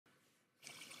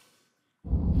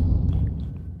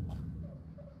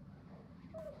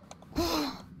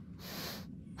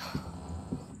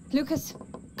Lucas,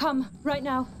 come, right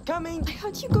now. Coming! I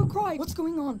heard Hugo cry. What's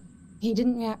going on? He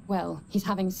didn't react well. He's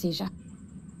having a seizure.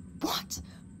 What?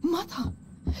 Mother!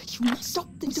 You must stop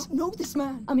this. You don't know this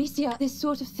man. Amicia, this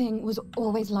sort of thing was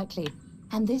always likely.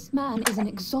 And this man is an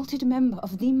exalted member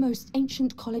of the most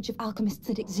ancient college of alchemists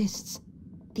that exists.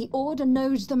 The Order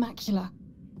knows the macula.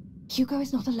 Hugo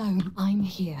is not alone. I'm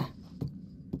here.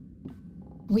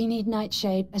 We need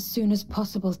Nightshade as soon as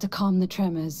possible to calm the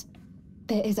tremors.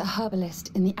 There is a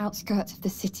herbalist in the outskirts of the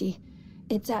city.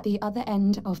 It's at the other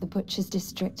end of the Butcher's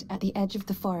District, at the edge of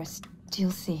the forest.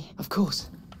 You'll see. Of course.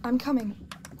 I'm coming.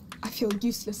 I feel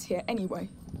useless here anyway.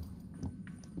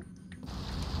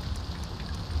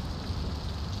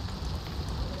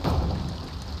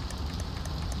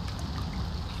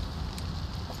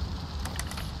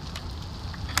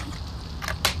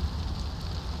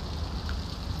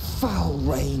 Foul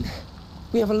rain.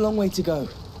 We have a long way to go.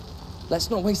 Let's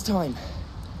not waste time.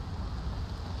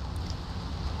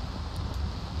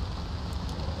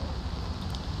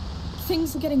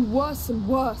 Things are getting worse and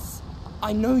worse.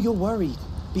 I know you're worried,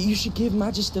 but you should give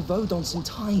Magister Vodon some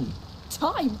time.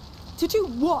 Time? To do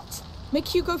what? Make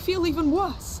Hugo feel even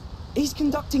worse? He's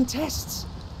conducting tests,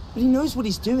 but he knows what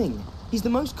he's doing. He's the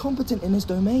most competent in his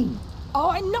domain.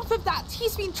 Oh, enough of that!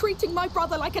 He's been treating my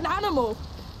brother like an animal!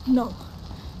 No.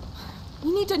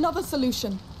 We need another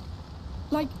solution.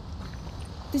 Like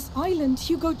this island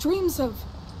Hugo dreams of.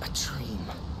 A dream?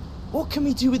 What can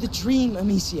we do with a dream,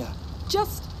 Amicia?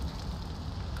 Just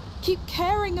keep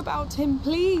caring about him,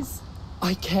 please.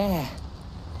 I care,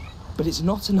 but it's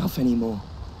not enough anymore.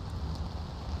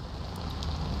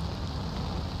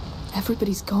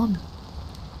 Everybody's gone.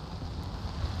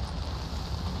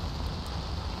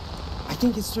 I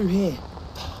think it's through here.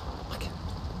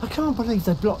 I can't believe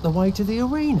they blocked the way to the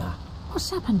arena.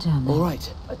 What's happened down there? All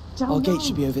right. Our gate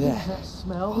should be over there. That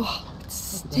smell. Oh, it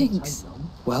stinks.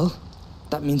 Well,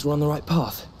 that means we're on the right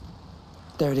path.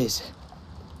 There it is.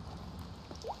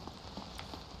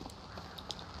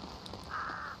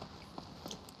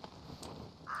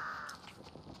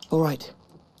 All right.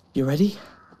 You ready?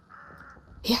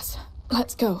 Yes,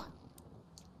 let's go.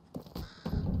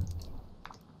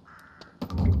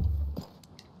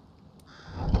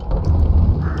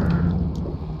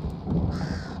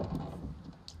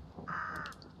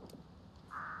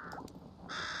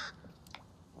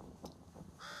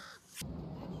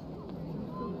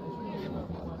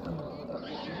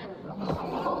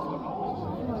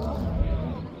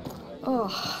 Oh.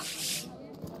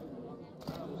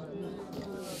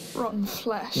 Rotten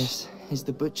flesh. Yes, it's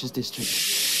the Butcher's District.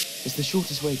 It's the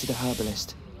shortest way to the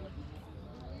herbalist.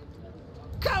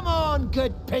 Come on,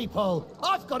 good people!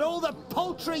 I've got all the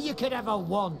poultry you could ever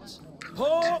want.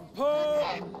 Pork,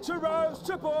 to roast,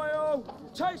 to boil,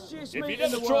 tastiest meat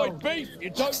in the world. If you never tried beef, you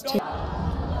don't know.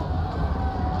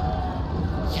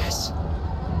 Yes.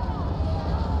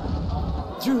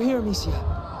 Through here, Amicia.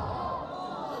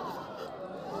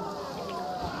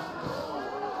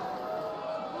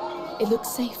 It looks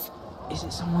safe. Is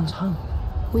it someone's home?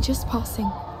 We're just passing.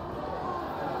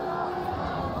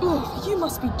 Oh, you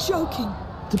must be joking.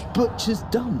 The Butcher's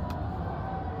Dump.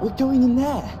 We're going in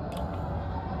there.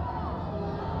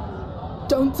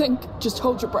 Don't think, just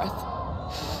hold your breath.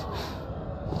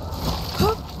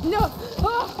 No!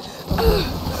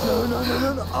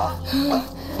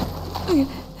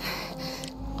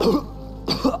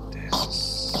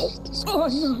 Oh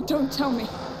no, don't tell me.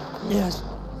 Yes.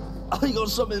 I got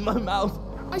something in my mouth.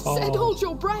 I said hold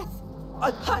your breath.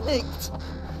 I panicked.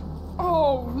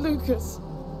 Oh, Lucas.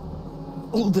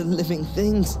 All the living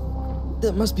things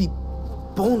that must be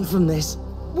born from this.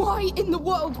 Why in the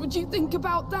world would you think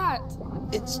about that?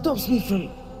 It stops me from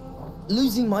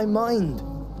losing my mind.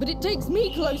 But it takes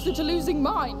me closer to losing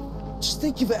mine. Just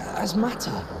think of it as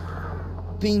matter.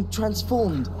 Being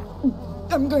transformed.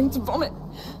 I'm going to vomit.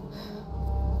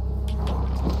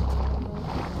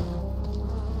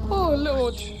 Oh,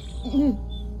 Lord.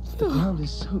 The ground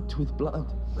is soaked with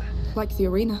blood. Like the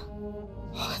arena.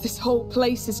 Oh, this whole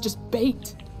place is just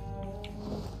bait.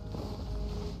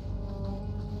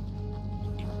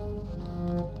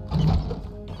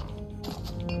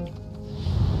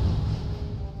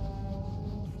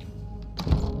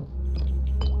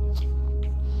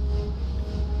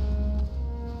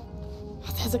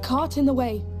 There's a cart in the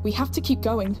way. We have to keep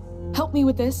going. Help me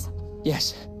with this.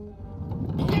 Yes.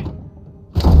 Wait,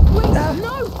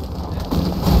 no!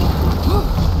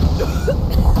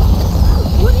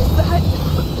 What is that?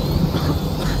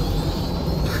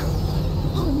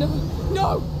 Oh no,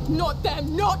 no, not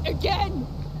them, not again!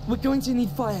 We're going to need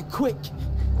fire, quick.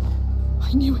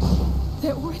 I knew it.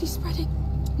 They're already spreading.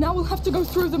 Now we'll have to go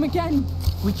through them again.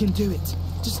 We can do it.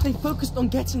 Just stay focused on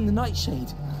getting the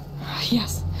nightshade.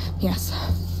 Yes, yes.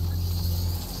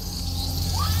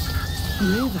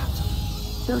 You hear that?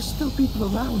 There are still people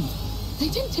around. They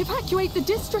didn't evacuate the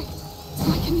district. It's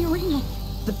like in the arena.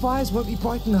 The fires won't be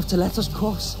bright enough to let us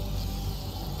cross.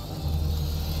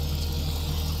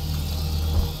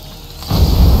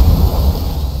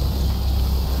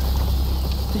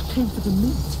 They came for the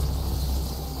meat.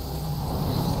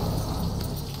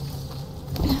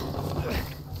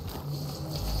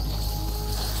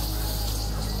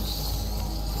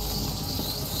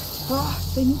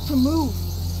 They need to move.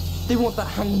 They want that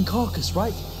hanging carcass,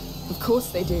 right? Of course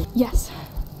they do. Yes.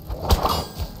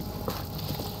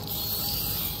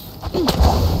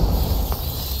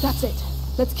 That's it.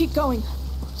 Let's keep going.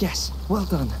 Yes, well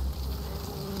done.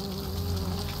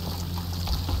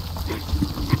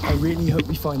 I really hope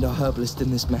we find our herbalist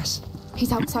in this mess.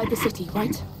 He's outside the city,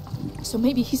 right? So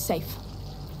maybe he's safe.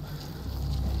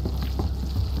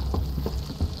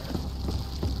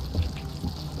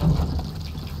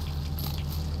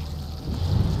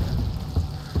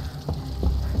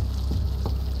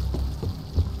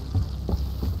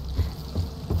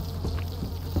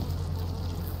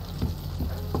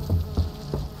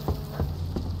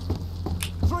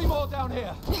 Down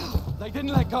here. They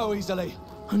didn't let go easily.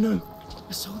 Oh no,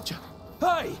 a soldier.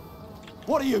 Hey!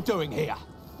 What are you doing here?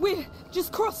 We're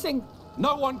just crossing.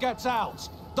 No one gets out.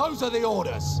 Those are the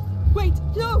orders. Wait,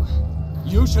 no!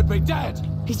 You should be dead.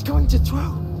 He's going to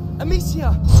throw.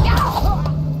 Amicia!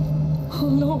 Oh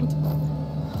Lord.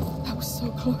 That was so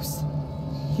close.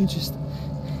 You just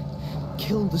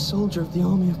killed a soldier of the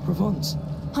army of Provence.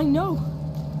 I know.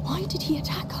 Why did he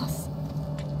attack us?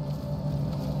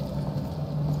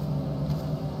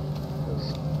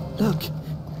 Look,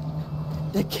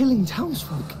 they're killing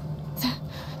townsfolk.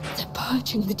 They're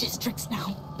purging the districts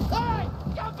now. Hey!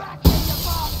 Come back here, you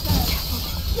bastard!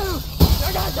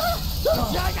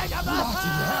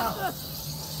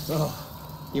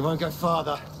 You won't go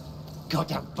farther.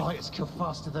 Goddamn fighters kill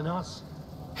faster than us.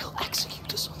 He'll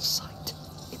execute us on sight.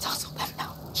 It's us or them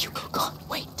now. Hugo can't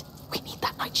wait. We need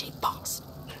that nightshade box.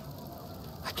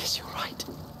 I guess you're right.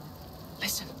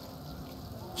 Listen,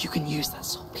 you can use that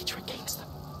saltpeter against them.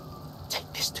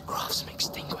 Take this to craft some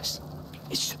extinguish.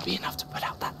 It should be enough to put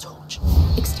out that torch.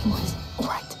 Extinguish. All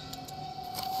right.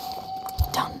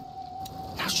 Done.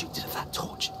 Now shoot it at that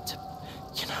torch to,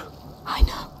 you know. I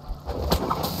know.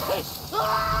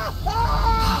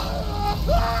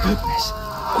 Goodness.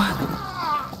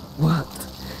 Worked.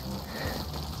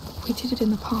 We did it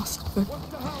in the past, but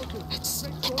let's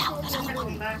get down another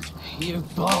one. You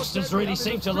bastards really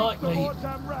seem to like me.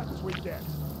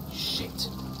 Shit.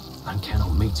 Don't count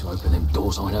on me to open them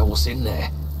doors. I know what's in there.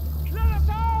 Let us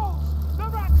out! The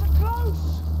rats are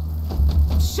close!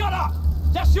 Shut up!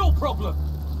 That's your problem!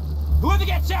 Whoever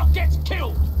gets out gets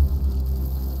killed!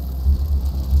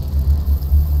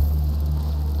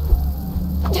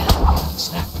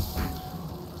 Snap.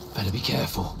 Better be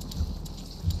careful.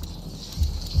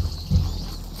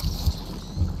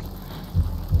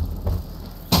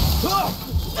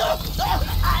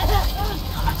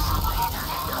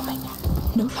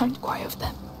 No time to cry over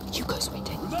them. Hugo's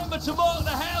waiting. Remember to mark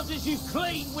the houses you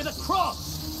clean with a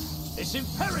cross. It's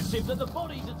imperative that the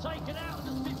bodies are taken out of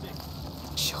the city.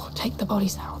 Sure, take the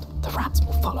bodies out. The rats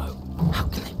will follow. How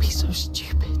can they be so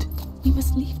stupid? We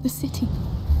must leave the city.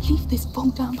 Leave this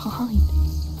bog down behind.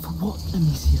 For what,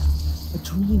 Amicia? A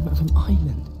dream of an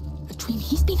island. A dream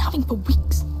he's been having for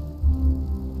weeks.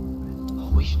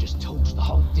 Oh, we should just torch the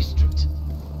whole district.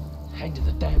 End of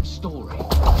the damn story.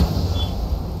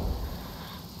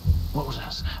 What was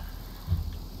that, Snap?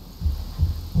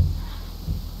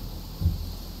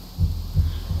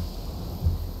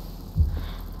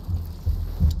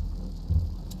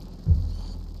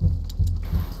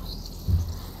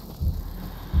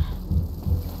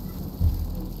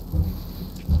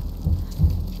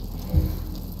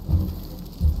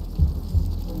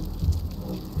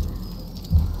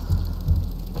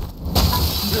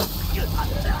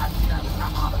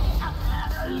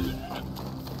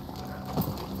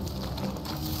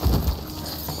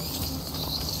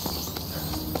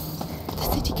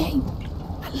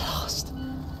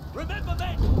 Remember,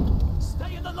 men!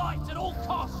 Stay in the light at all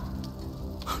costs!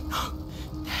 Oh no,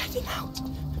 they're heading out.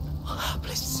 Our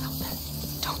herbalist is out there.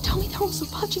 Don't tell me they're also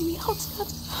purging the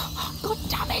outskirts. Oh, God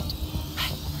damn it!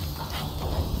 Hey,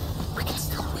 we can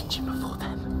still reach him before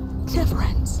then. It never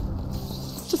ends.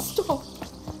 Just stop.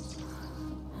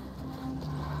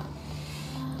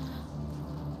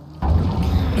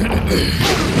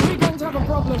 We're going to have a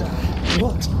problem.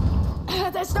 What?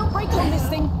 There's no brake on this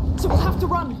thing, so we'll have to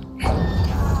run.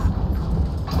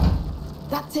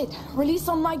 That's it. Release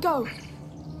on my go.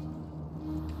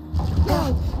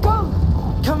 Go!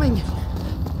 Go! Coming!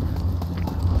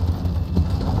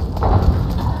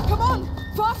 Come on!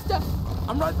 Faster!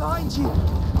 I'm right behind you!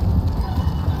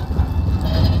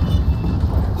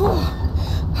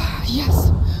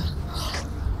 Yes!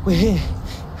 We're here.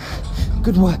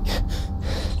 Good work.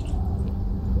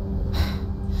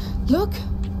 Look!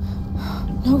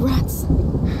 No rats.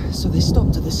 So they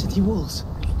stopped at the city walls.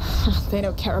 They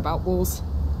don't care about walls.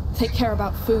 They care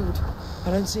about food.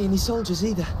 I don't see any soldiers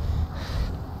either.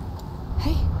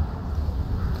 Hey,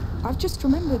 I've just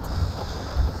remembered.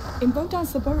 In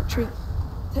Vaudin's laboratory,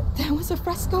 there was a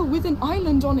fresco with an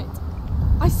island on it.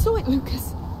 I saw it,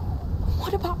 Lucas.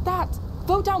 What about that?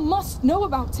 Vaudin must know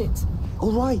about it.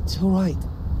 All right, all right.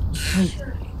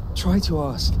 Try to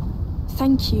ask.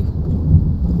 Thank you.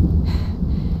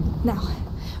 Now,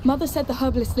 Mother said the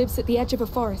herbalist lives at the edge of a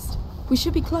forest. We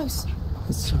should be close.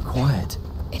 It's so quiet.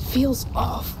 It feels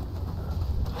off.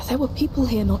 There were people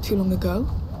here not too long ago.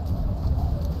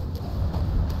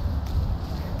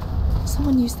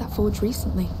 Someone used that forge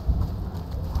recently.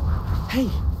 Hey,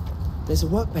 there's a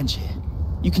workbench here.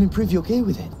 You can improve your gear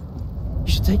with it.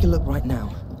 You should take a look right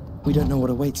now. We don't know what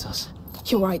awaits us.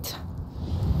 You're right.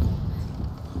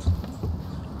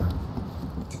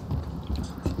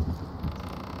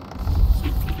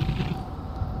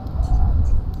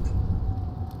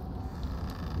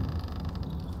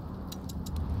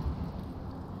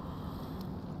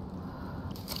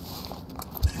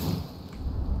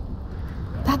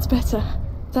 That's better.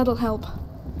 That'll help.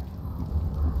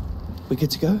 We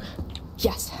good to go?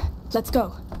 Yes, let's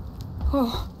go.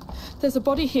 Oh, there's a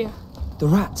body here. The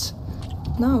rats.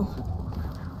 No.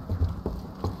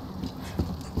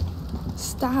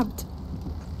 Stabbed.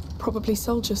 Probably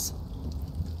soldiers.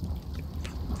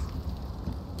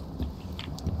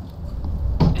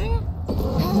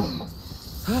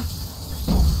 Huh?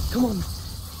 Come on.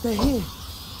 They're here.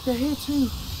 They're here too.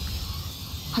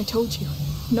 I told you,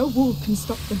 no wall can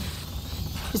stop them.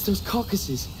 It's those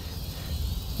carcasses.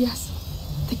 Yes,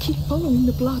 they keep following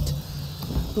the blood.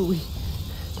 But we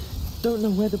don't know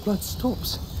where the blood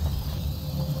stops.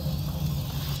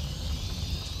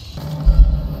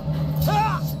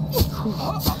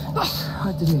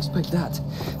 I didn't expect that.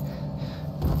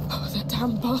 Oh, that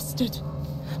damn bastard.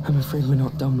 I'm afraid we're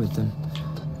not done with them.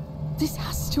 This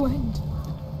has to end.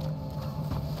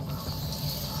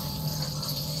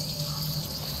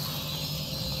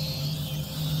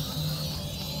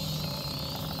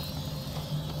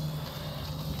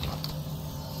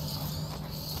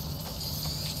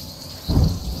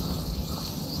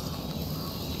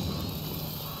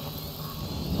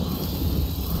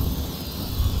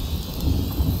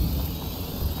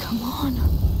 Come on,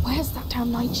 where's that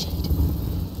damn nightshade?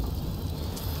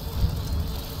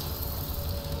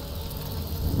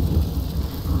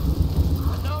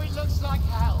 I know it looks like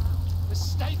hell, but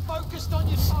stay focused on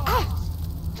your tasks.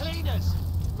 Cleaners,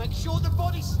 make sure the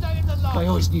bodies stay in the line. I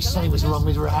always knew something was wrong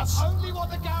with rats. Only what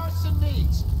the garrison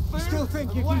needs. Food Still think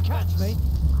and you can catch weapons. me?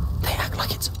 They act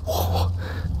like it's war.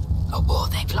 A war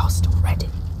they've lost already.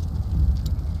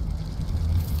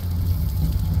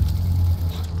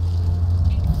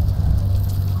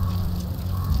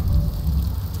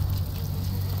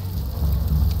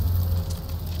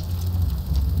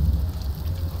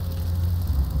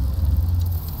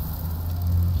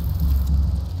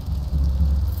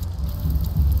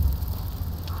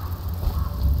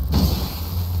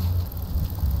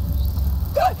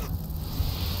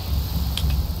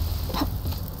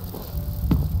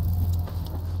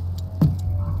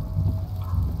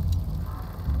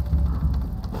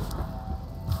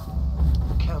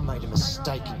 Cal made a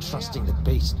mistake in trusting the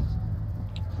beast.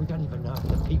 We don't even know if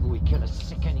the people we kill are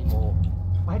sick anymore.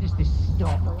 Where does this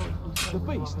stop? The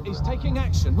beast is taking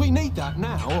action. We need that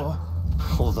now,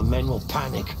 Or the men will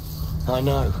panic. I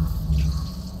know.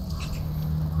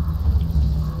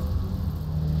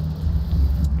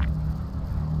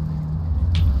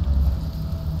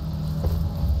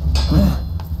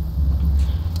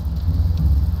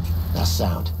 That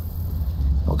sound.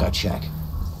 I'll go check.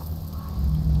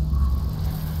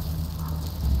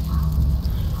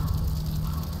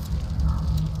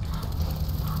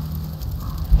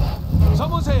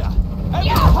 Someone's here.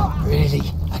 Really?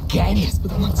 Again? Yes,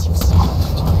 but once you've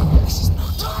stopped, this is no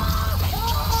time to be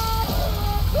dangerous.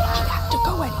 You have to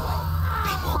go anyway.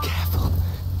 Be more careful.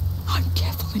 I'm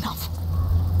careful enough.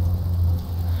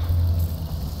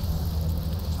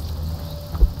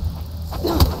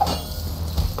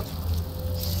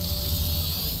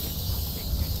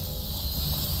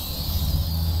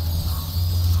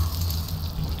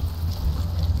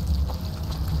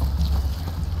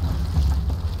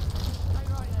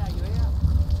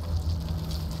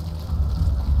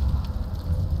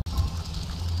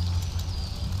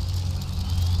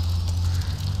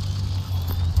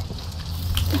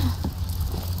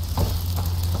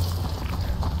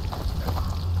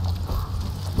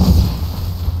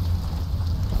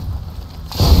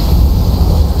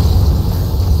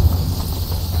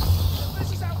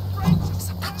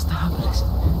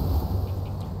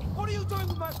 doing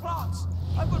with my plants?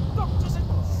 I've got doctors and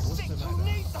sick who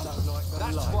need them.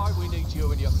 That's why we need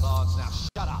you and your plants now.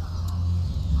 Shut up.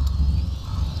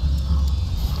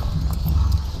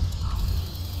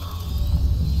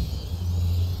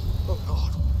 Oh,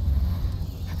 Lord.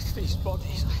 These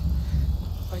bodies.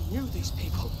 I knew these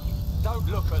people. Don't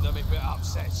look at them if it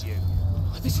upsets you.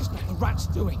 This is not the rats'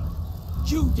 doing.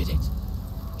 You did it.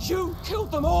 You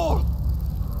killed them all.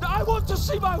 I want to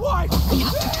see my wife. We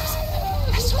have to do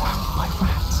something. It's around my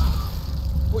rats.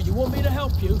 Well, you want me to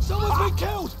help you? Someone's been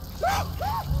killed.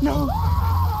 No.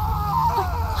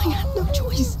 I had no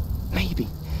choice. Maybe.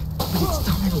 But it's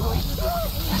done anyway.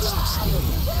 Let's not say it.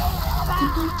 The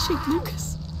nightshade,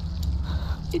 Lucas.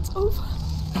 It's over.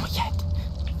 Not yet.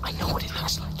 I know what it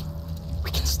looks like.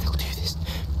 We can still do this.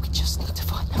 We just need to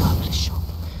find the herbalist shop.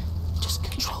 Just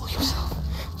control yourself.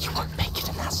 You won't make it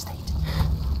in that state.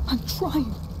 I'm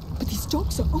trying, but these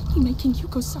dogs are only making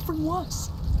Hugo's suffering worse.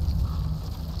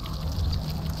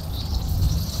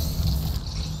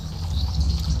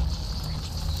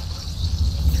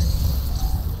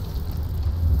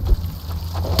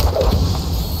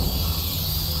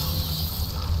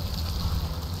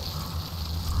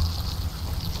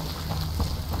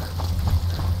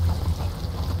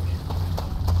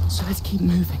 So let's keep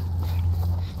moving.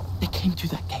 They came through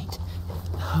that gate.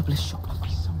 The herbalist shop must be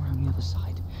somewhere on the other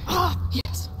side. Ah,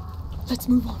 yes. Let's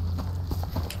move on.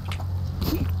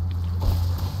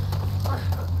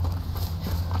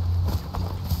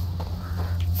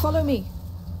 Follow me.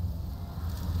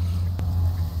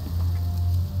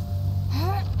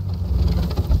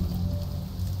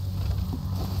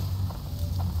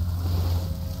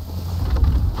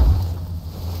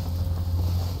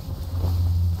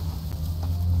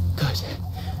 Good.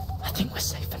 I think we're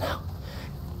safe for now.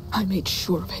 I made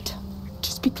sure of it.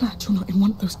 Just be glad you're not in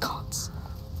one of those carts.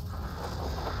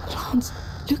 Plants.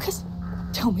 Lucas,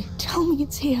 tell me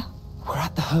it's here. We're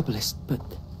at the herbalist, but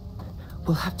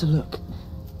we'll have to look.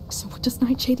 So what does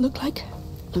Nightshade look like?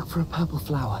 Look for a purple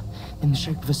flower in the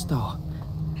shape of a star.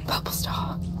 Purple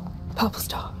star. Purple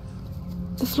star.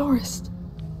 The florist.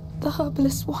 The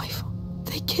herbalist's wife.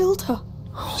 They killed her.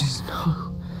 Oh,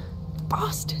 no.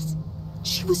 Bastards.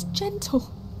 She was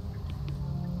gentle.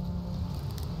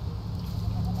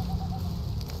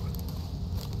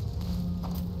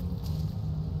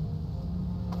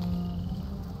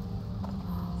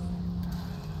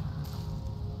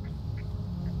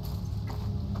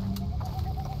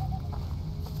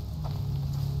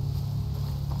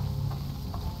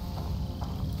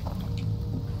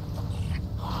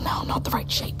 Oh, no, not the right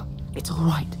shape. It's all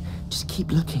right. Just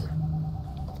keep looking.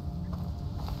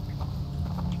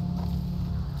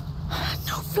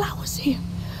 No flowers here.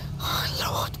 Oh,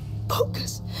 Lord,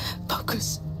 focus.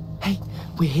 Focus. Hey,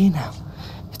 we're here now.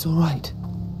 It's all right.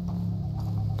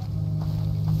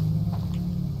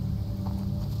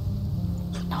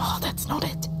 No, that's not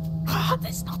it. Ah,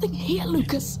 there's nothing here,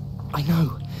 Lucas. I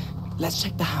know. Let's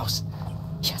check the house.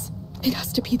 Yes, it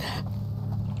has to be there.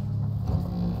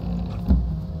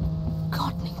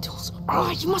 Gardening tools.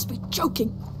 Ah, you must be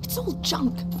joking. It's all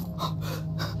junk.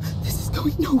 This is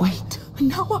going nowhere. Wait. And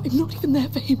now I'm not even there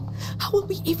for him. How will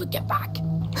we ever get back?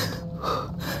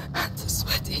 Hands are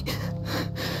sweaty.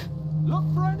 Look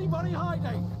for anybody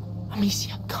hiding.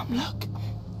 Amicia, come look.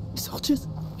 Soldiers.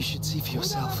 You should see for We don't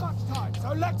yourself. have much time,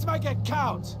 so let's make it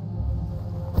count.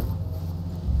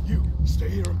 You, stay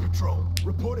here and patrol.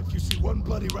 Report if you see one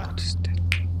bloody rat.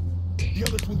 The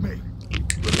others with me.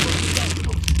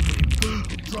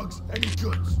 Food, drugs, any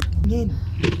goods. In.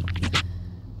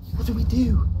 What do we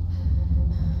do?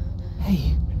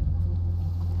 Hey,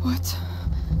 What?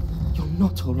 you're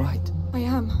not all right. I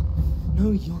am. No,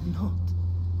 you're not.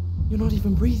 You're not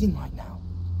even breathing right now.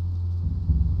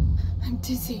 I'm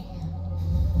dizzy.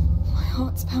 My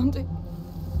heart's pounding.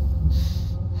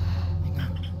 Hang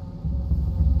on.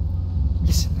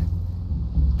 Listen,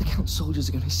 the Count's soldiers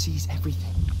are going to seize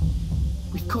everything.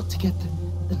 We've got to get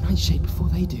the nightshade before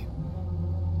they do.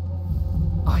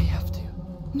 I have to.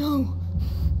 No.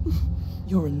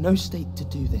 You're in no state to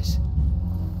do this.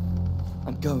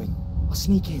 I'm going. I'll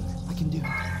sneak in. I can do it.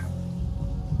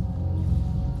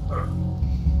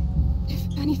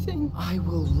 If anything... I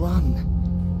will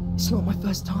run. It's not my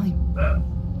first time.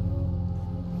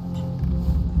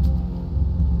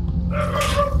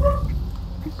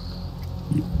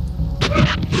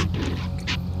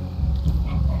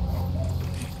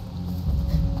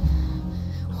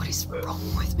 What is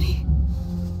wrong with me?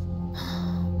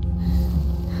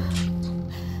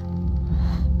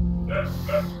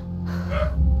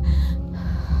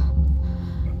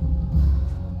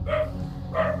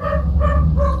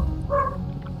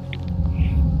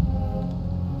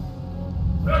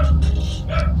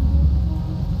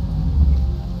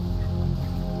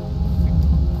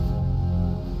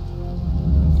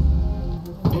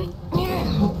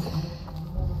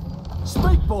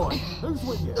 Speak, boy. Who's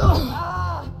with you? Come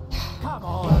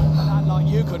on. A lad like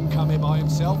you couldn't come here by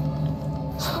himself.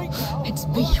 Speak now. It's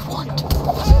me you want.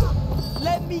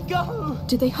 Let me go!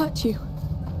 Did they hurt you?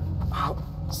 I'll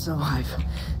survive.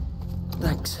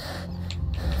 Thanks.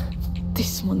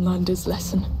 This one learned his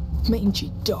lesson.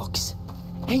 Mangy dogs.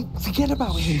 Hey, forget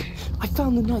about him. I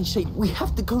found the nightshade. We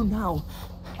have to go now.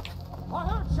 I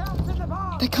heard shouts in the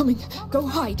bar. They're coming. Go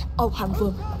hide. I'll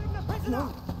handle them. Guarding the prisoner.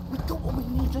 No, we got what we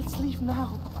need. Let's leave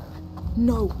now.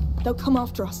 No, they'll come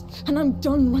after us, and I'm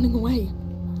done running away.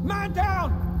 Man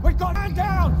down! We've got man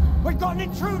down! We've got an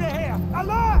intruder here!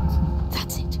 Alert!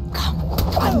 That's it. Come.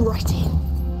 I'm right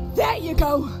in. There you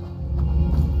go.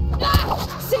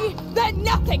 Ah! See? They're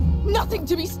nothing. Nothing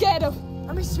to be scared of.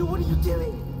 Amicia, what are you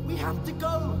doing? We have to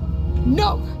go.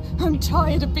 No! I'm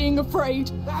tired of being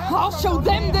afraid. I'll show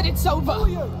them that it's over.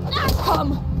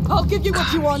 Come. I'll give you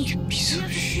what you want. You piece of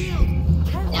shit.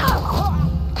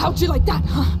 How'd you like that,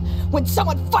 huh? When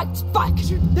someone fights back.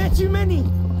 There are too many.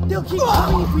 They'll keep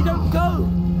coming if we don't go.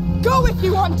 Go if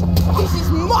you want. This is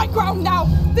my ground now.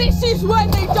 This is where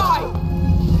they die.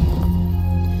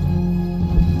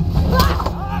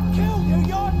 I killed you!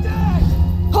 You're dead!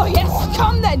 Oh yes,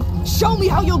 come then. Show me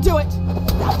how you'll do it.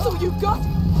 That's all you've got.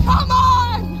 Come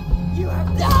on! You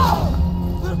have to.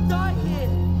 No! We'll die here.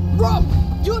 Wrong.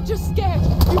 You're just scared.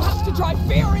 You have to drive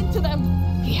fear into them.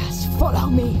 Yes, follow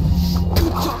me.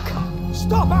 Good talk.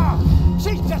 Stop her!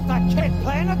 She's just a kid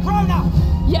playing a grown-up!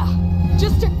 Yeah,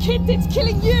 just a kid that's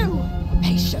killing you.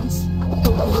 Patience.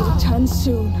 But we'll return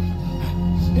soon.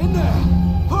 In there!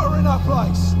 Put her in her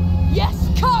place! Yes,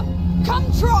 come!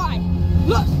 Come try!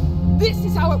 Look, this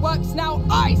is how it works now.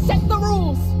 I set the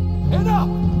rules! Enough!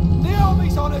 The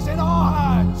army's honor's in our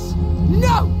hands!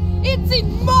 No! It's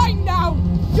in mine now!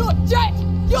 You're dead!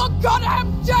 You're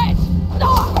goddamn dead!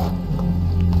 Ah!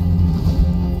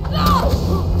 Ah!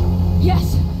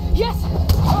 Yes! Yes!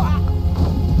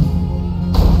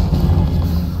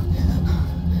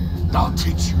 I'll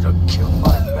teach you to kill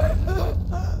my men!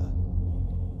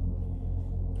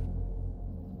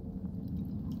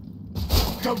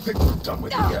 Don't think we're done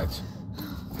with you yet.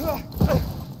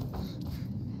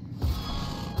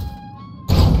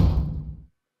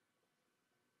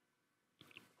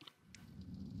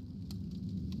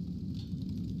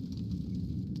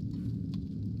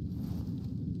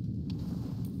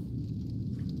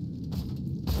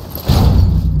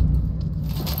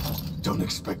 Don't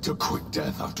expect a quick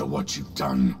death after what you've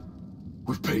done.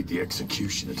 We've paid the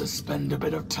executioner to spend a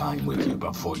bit of time with you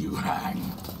before you hang.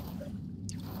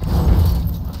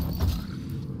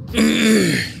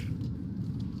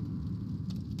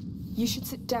 You should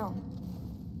sit down.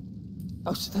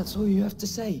 Oh, so that's all you have to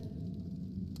say?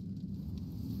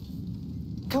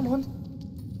 Come on.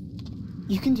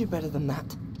 You can do better than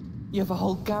that. You have a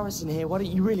whole garrison here. Why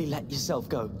don't you really let yourself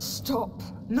go? Stop.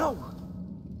 No!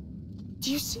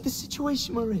 Do you see the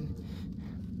situation we're in?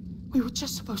 We were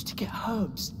just supposed to get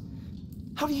herbs.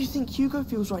 How do you think Hugo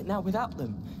feels right now without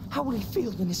them? How will he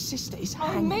feel when his sister is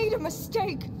I hanged? made a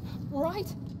mistake,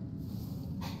 right?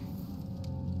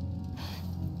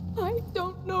 I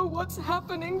don't know what's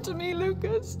happening to me,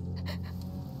 Lucas.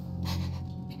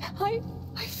 I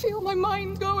feel my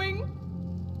mind going.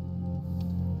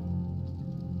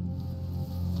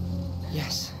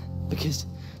 Yes, because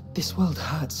this world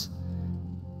hurts.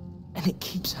 And it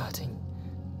keeps hurting.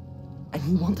 And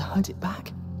you want to hurt it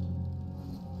back.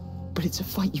 But it's a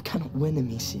fight you cannot win,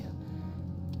 Amicia.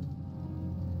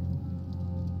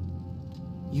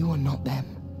 You are not them.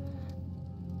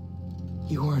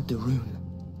 You are a Darun.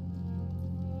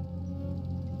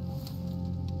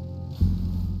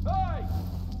 Hey!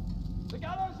 The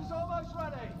gallows is almost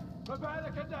ready! Prepare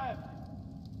the condemned!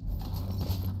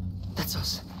 That's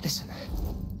us. Listen.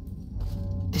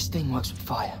 This thing works with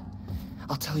fire.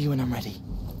 I'll tell you when I'm ready.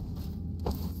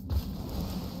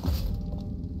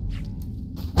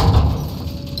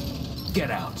 Get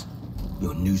out.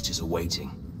 Your noose is awaiting.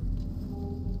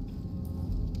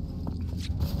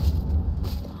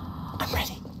 I'm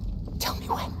ready. Tell me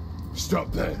when.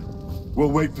 Stop there.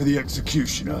 We'll wait for the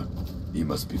executioner. He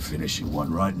must be finishing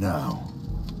one right now.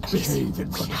 Behave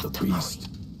in front of the beast.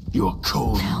 You're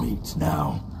cold meat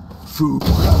now. Food.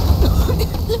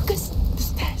 Lucas! The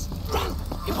stairs. Run.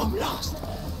 It won't last.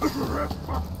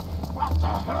 What the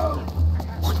hell?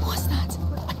 What was that?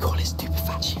 I call it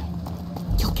stupefaction.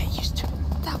 You'll get used to it.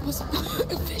 That was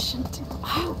efficient.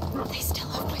 They still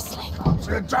have my sling. It's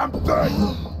a damn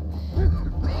thing!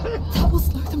 That That will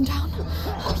slow them down.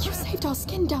 You saved our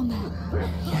skin down there.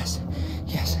 Yes.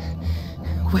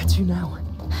 Where to now?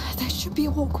 There should be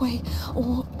a walkway,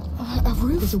 or a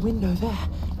roof. There's a window there.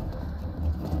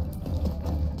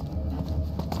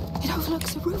 It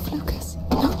overlooks a roof, Lucas.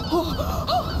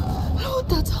 Oh, Lord,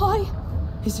 that's high.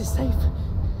 Is it safe?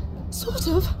 Sort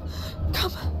of.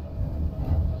 Come.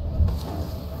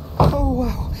 Oh,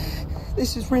 wow.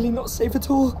 This is really not safe at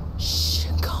all. Shh,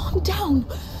 calm down.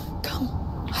 Come.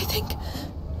 I think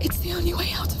it's the only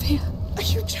way out of here. Are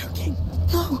you joking?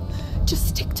 No, just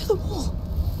stick to the wall.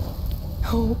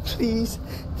 Oh, please.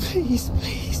 Please.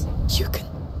 You can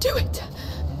do it.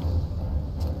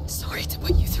 Sorry to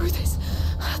put you through this.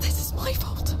 This is my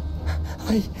fault.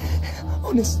 I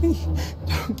honestly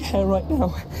don't care right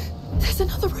now. There's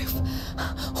another roof.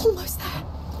 Almost there.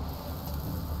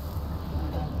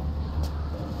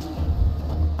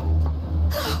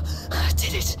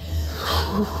 Did it.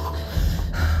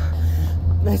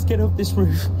 Let's get off this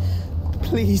roof.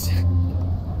 Please.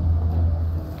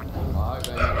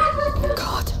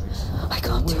 God, I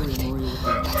can't do anything.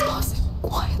 Let's pass it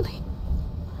quietly.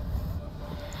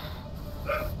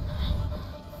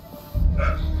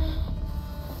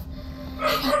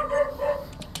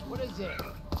 What is it?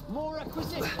 More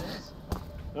requisitions?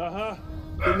 Uh-huh.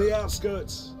 In the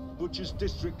outskirts. Butcher's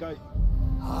District Gate.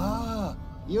 Ah,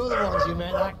 you're the ones who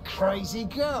met that crazy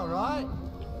girl, right?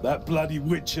 That bloody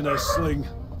witch and her sling.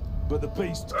 But the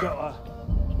beast got her.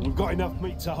 And we've got enough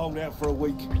meat to hold out for a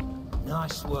week.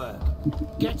 Nice work.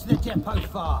 Get to the depot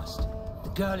fast. The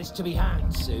girl is to be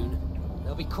hanged soon.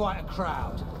 There'll be quite a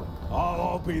crowd. Oh,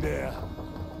 I'll be there.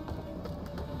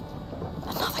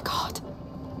 Another guard.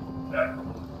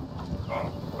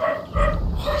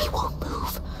 He won't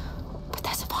move. But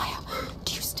there's a fire.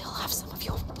 Do you still have some of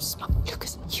your smoke?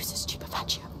 Lucas, use a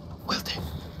stupefaction. Will do.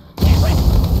 Yes.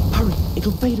 Hurry,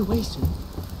 it'll fade away soon.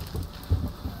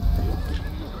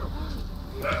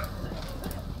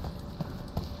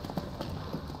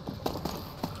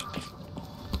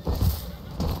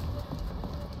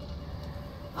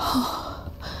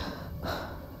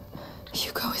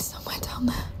 Hugo is somewhere down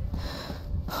there.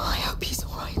 I hope he's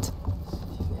all right.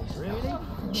 Really?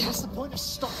 Yes. What's the point of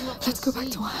stocking up? Let's go back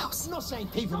to our house. I'm not saying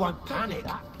people won't panic,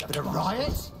 but a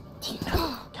riot? Do you know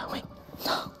where we're going?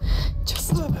 No,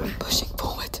 just pushing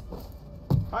forward.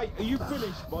 Hey, are you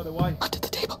finished, by the way? Under the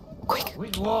table. Quick.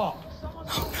 With what?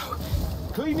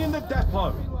 Oh Cleaning the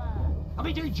depot. I've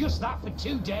been doing just that for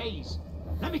 2 days.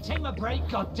 Let me take my break,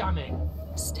 goddammit.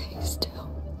 Stay still.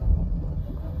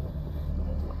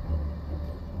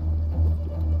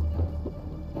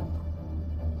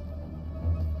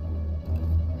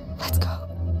 Let's go.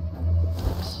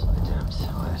 I'm so damn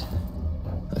tired.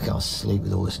 I can't sleep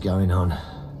with all this going on.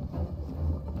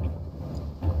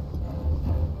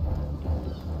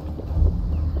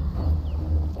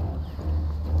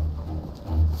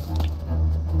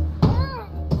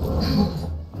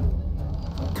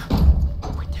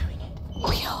 We're doing it.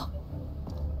 We are.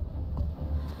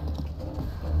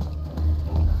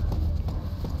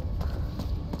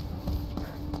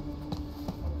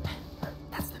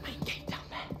 That's the main gate down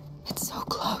there. It's so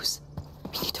close.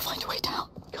 We need to find a way down.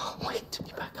 Can't wait to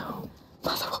be back home.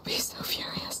 Mother will be so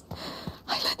furious.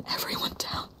 I let everyone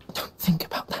down. Don't think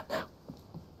about that now.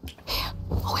 Here,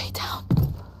 a way down.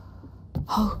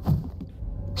 Oh,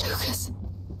 Lucas,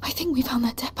 I think we found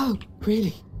that depot.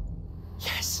 Really?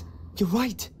 Yes, you're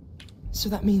right. So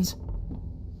that means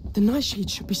the nightshade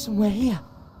should be somewhere here.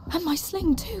 And my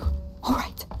sling, too. All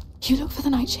right, you look for the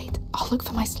nightshade. I'll look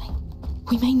for my sling.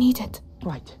 We may need it.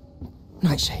 Right.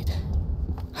 Nightshade.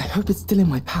 I hope it's still in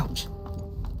my pouch.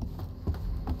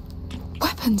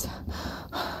 Weapons.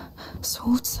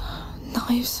 Swords,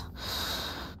 knives.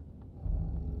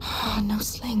 No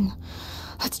sling.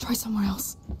 Let's try somewhere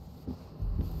else.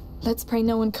 Let's pray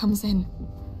no one comes in.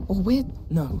 Or we're...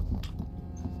 No.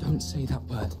 Don't say that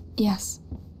word. Yes.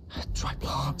 Dry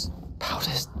plants.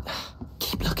 Powders.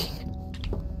 Keep looking.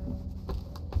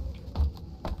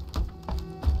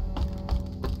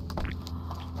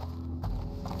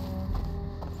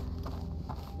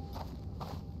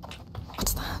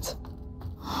 What's that?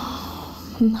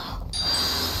 No.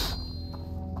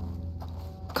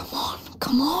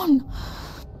 Come on.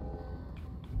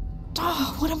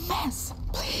 Oh, what a mess.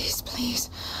 Please.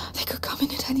 They could come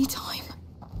in at any time.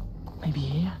 Maybe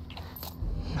here?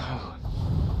 No.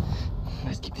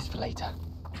 Let's keep this for later.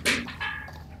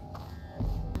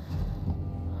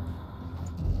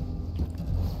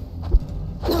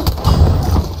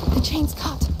 The chain's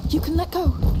cut. You can let go.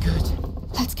 Good.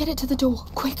 Let's get it to the door,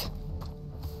 quick.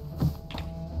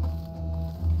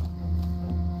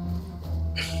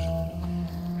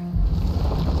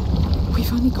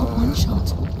 We've only got one one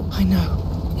shot. I know.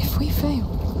 If we fail,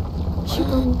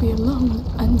 Hugo will be alone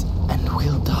and... And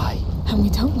we'll die. And we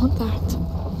don't want that.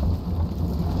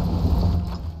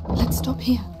 Let's stop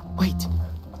here. Wait.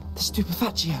 The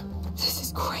stupefaccio. This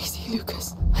is crazy,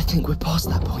 Lucas. I think we're past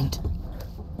that point.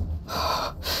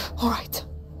 All right.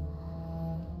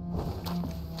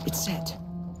 It's set.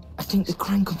 I think the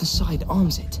crank on the side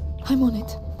arms it. I'm on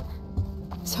it.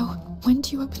 So, when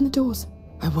do you open the doors?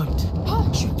 I won't.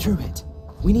 Shoot through it.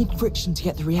 We need friction to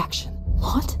get the reaction.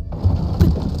 What? But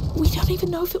we don't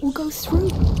even know if it will go through.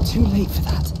 Too late for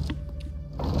that.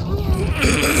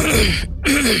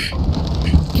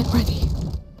 Get ready.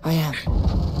 I am.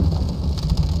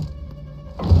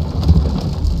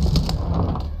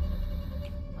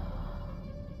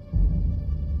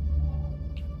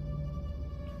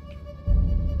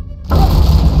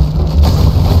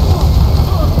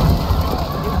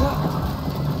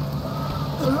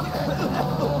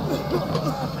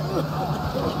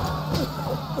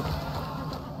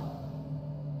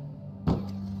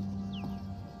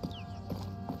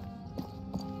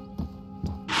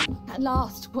 At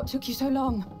last, what took you so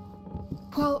long?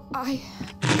 Well, The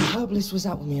herbalist was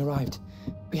out when we arrived.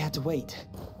 We had to wait.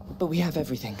 But we have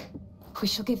everything. We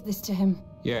shall give this to him.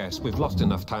 Yes, we've lost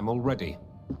enough time already.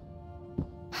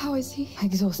 How is he?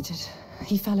 Exhausted.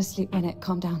 He fell asleep when it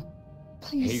calmed down.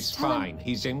 Please, He's tell him. fine.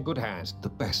 He's in good hands. The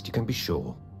best you can be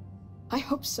sure. I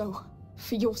hope so.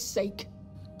 For your sake.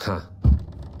 Huh.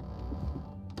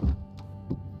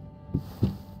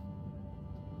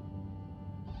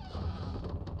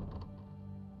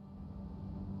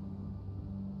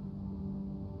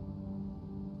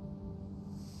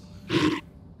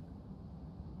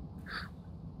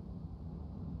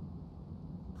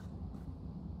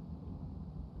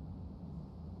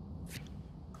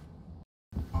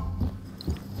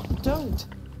 Don't!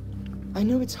 I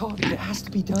know it's hard, but it has to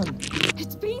be done.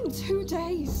 It's been 2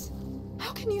 days.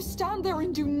 How can you stand there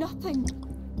and do nothing?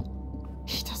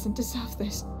 He doesn't deserve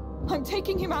this. I'm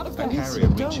taking him out of A there. carrier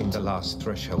reaching the last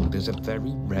threshold is a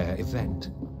very rare event.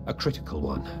 A critical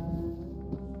one.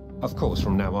 Of course,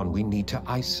 from now on, we need to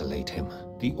isolate him.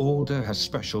 The Order has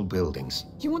special buildings.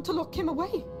 You want to lock him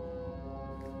away?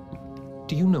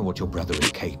 Do you know what your brother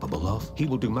is capable of? He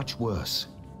will do much worse.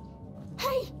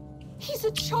 Hey! He's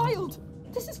a child!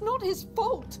 This is not his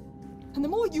fault! And the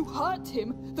more you hurt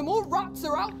him, the more rats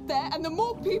are out there and the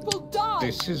more people die!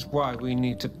 This is why we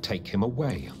need to take him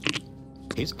away.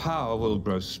 His power will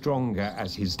grow stronger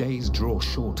as his days draw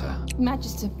shorter.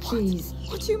 Magister, please.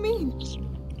 What do you mean?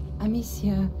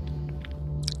 Amicia,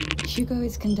 Hugo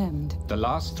is condemned. The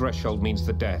last threshold means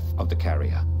the death of the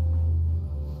carrier.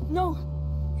 No.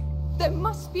 There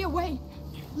must be a way.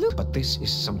 Look. But this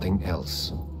is something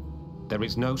else. There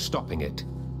is no stopping it.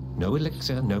 No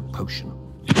elixir, no potion.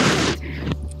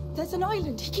 There's an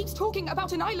island. He keeps talking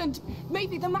about an island.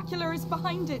 Maybe the macula is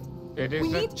behind it. It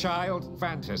is a child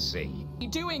fantasy. What are you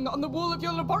doing on the wall of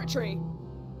your laboratory?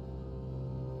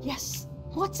 Yes.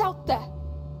 What's out there?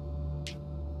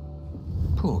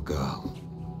 Poor girl.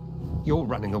 You're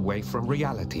running away from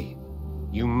reality.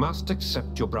 You must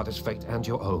accept your brother's fate and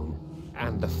your own.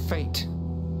 And the fate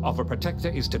of a protector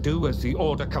is to do as the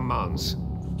Order commands.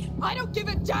 I don't give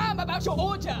a damn about your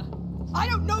order! I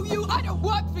don't know you, I don't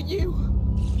work for you!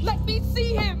 Let me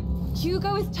see him!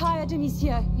 Hugo is tired,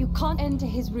 Amicia. You can't enter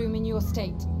his room in your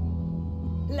state.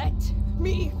 Let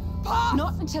me pass!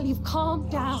 Not until you've calmed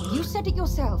down. You said it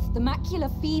yourself. The macula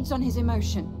feeds on his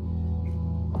emotion.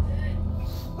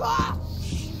 Ah!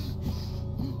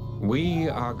 We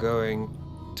are going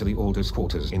to the Order's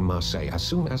quarters in Marseille as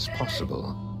soon as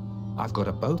possible. I've got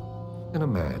a boat and a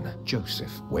man,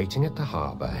 Joseph, waiting at the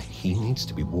harbor. He needs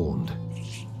to be warned.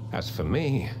 As for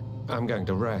me, I'm going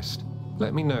to rest.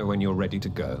 Let me know when you're ready to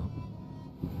go.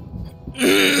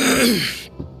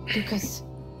 Lucas,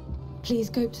 please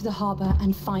go to the harbor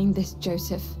and find this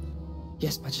Joseph.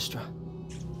 Yes, Magistra.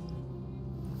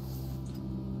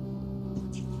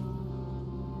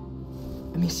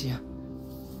 Amicia,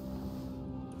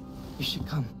 you should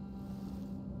come.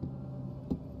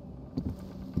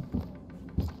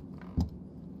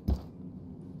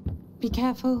 Be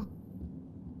careful.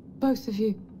 Both of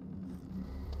you.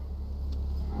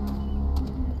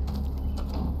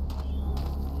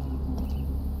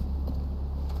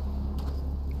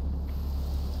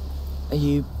 Are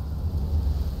you...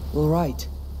 all right?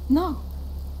 No.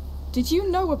 Did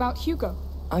you know about Hugo?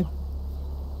 I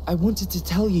wanted to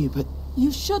tell you, but...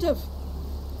 You should have.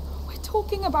 We're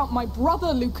talking about my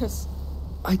brother, Lucas.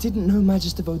 I didn't know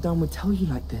Magister Vaudin would tell you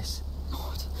like this.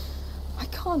 Lord, I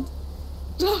can't.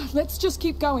 Let's just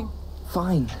keep going.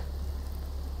 Fine.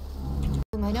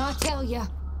 I know I tell you.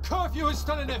 Curfew is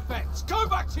still in effect. Go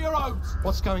back to your homes.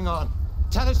 What's going on?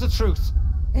 Tell us the truth.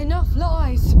 Enough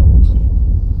lies.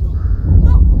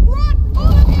 No, run,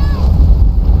 all of you!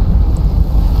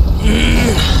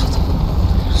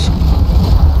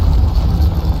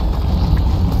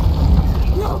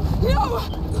 No, no!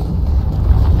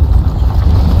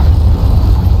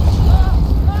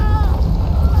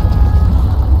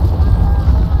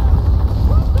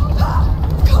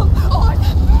 Come on!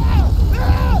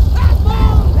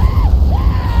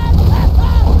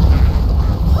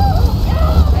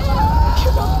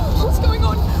 What's going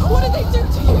on? What did they do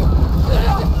to you?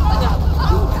 No!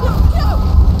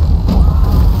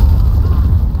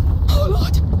 Oh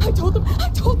Lord! I told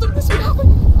them this would happen!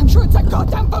 I'm sure it's that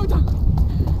goddamn Voda!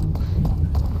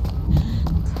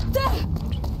 There!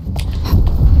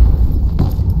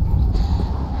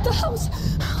 The house!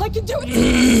 I can do it!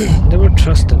 Never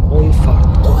trust an old fart.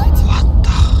 What? What the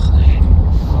hell?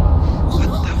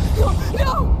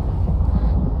 No!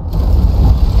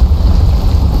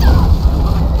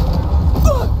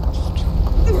 Lord!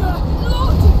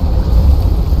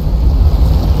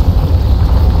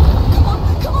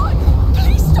 Come on!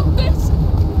 Please stop this!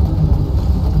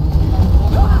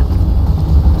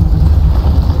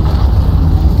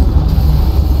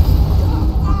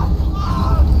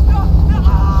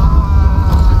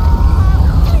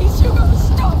 Please, Hugo,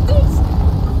 stop this!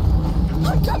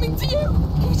 I'm coming to you!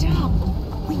 Get up.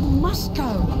 We must go.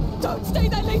 Don't stay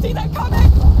there, lady, they're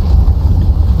coming!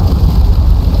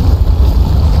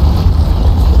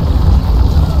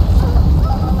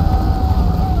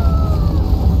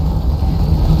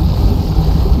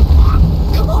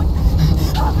 Come on!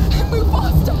 Move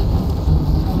faster!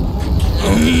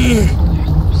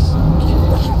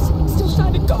 The house still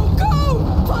shining. Go, go!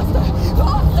 Faster!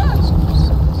 Faster!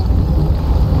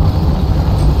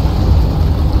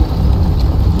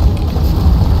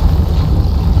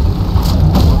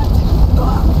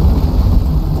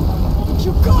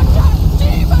 You goddamn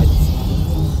demons!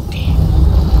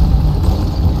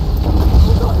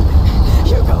 Hold on,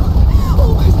 Hugo,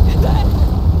 almost there.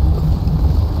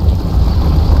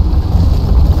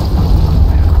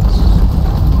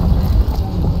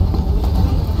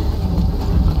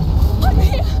 I'm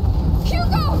here,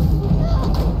 Hugo.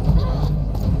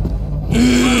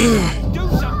 Do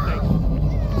something.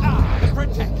 The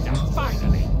protector,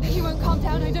 finally. He won't calm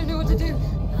down. I don't know what to do.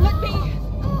 Let me,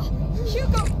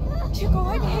 Hugo,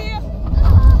 I'm here.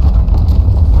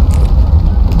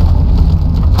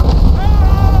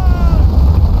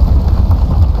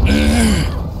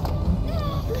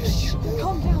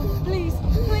 Calm down, please,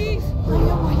 please. I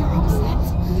know why you're upset.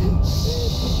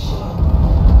 Shh.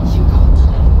 Hugo,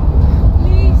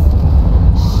 please.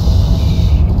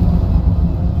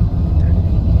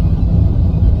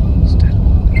 Is that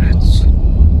rats?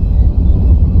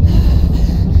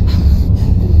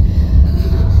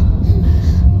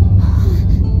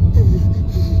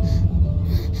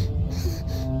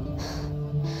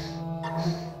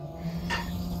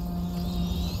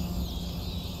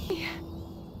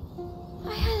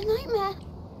 I had a nightmare.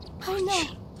 I know.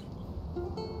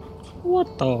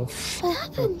 What the f... What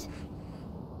happened?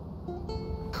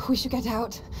 We should get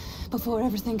out before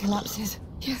everything collapses.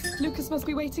 Yes, Lucas must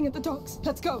be waiting at the docks.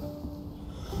 Let's go.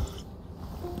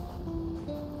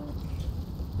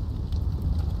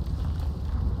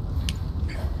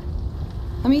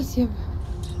 Amicia.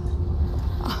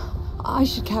 I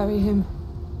should carry him.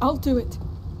 I'll do it.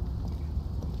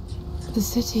 The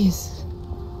city is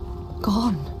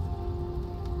gone.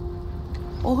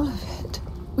 All of it.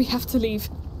 We have to leave.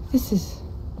 This is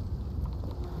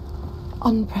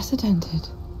unprecedented.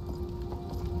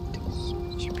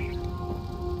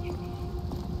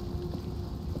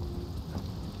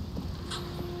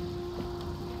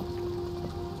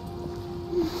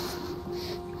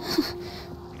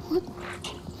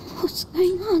 What's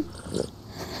going on?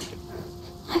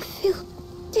 I feel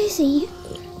dizzy.